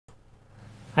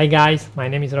Hi guys, my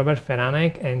name is Robert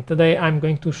Feranek and today I'm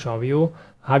going to show you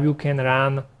how you can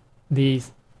run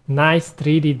these nice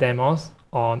 3D demos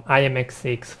on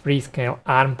i.MX6 Freescale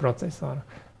ARM processor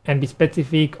and be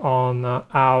specific on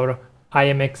our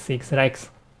i.MX6 Rex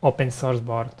open source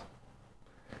board.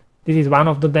 This is one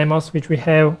of the demos which we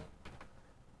have,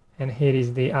 and here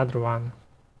is the other one.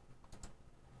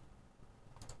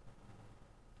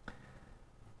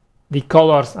 The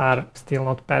colors are still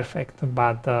not perfect,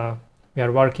 but we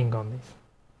are working on this.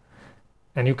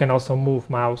 And you can also move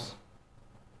mouse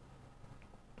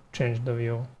to change the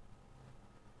view.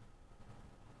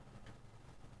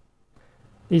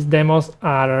 These demos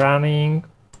are running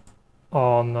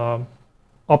on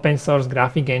open source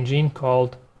graphic engine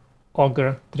called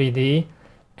Ogre 3D,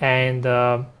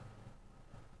 and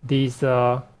this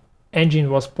engine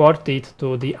was ported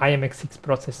to the i.MX6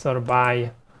 processor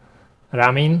by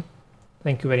Ramin.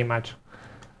 Thank you very much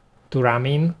to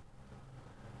Ramin.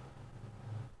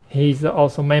 He's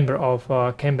also a member of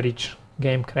Cambridge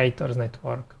Game Creators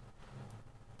Network,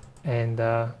 and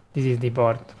this is the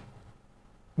board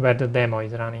where the demo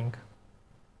is running.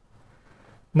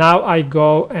 Now I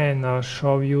go and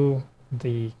show you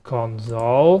the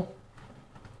console.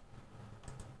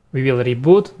 We will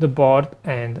reboot the board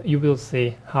and you will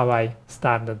see how I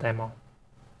start the demo.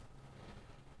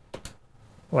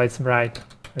 Let's write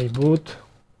reboot.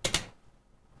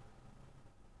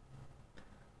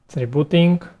 It's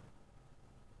rebooting.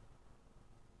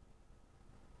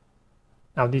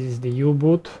 Now this is the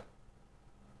U-boot.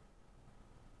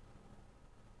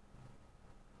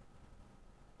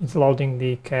 It's loading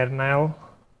the kernel.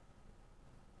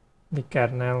 The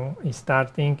kernel is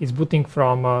starting. It's booting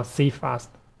from CFast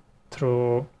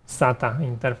through SATA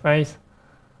interface,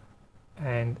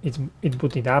 and it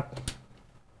booted up.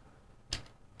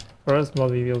 First,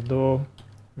 what we will do,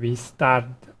 we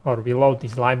load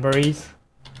these libraries,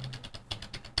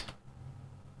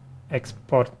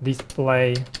 export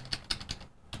display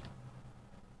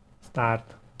start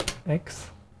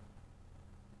X.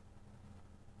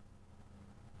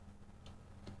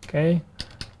 Okay,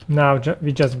 now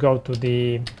we just go to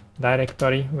the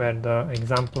directory where the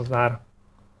examples are,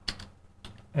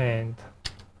 and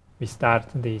we start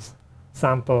this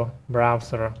sample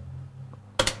browser,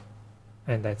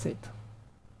 and that's it.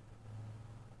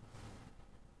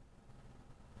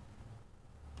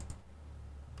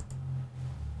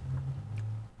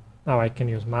 Now I can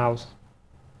use mouse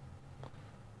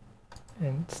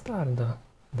and start the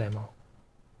demo.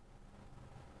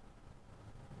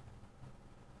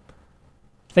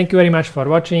 Thank you very much for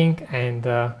watching, and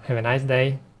have a nice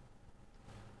day.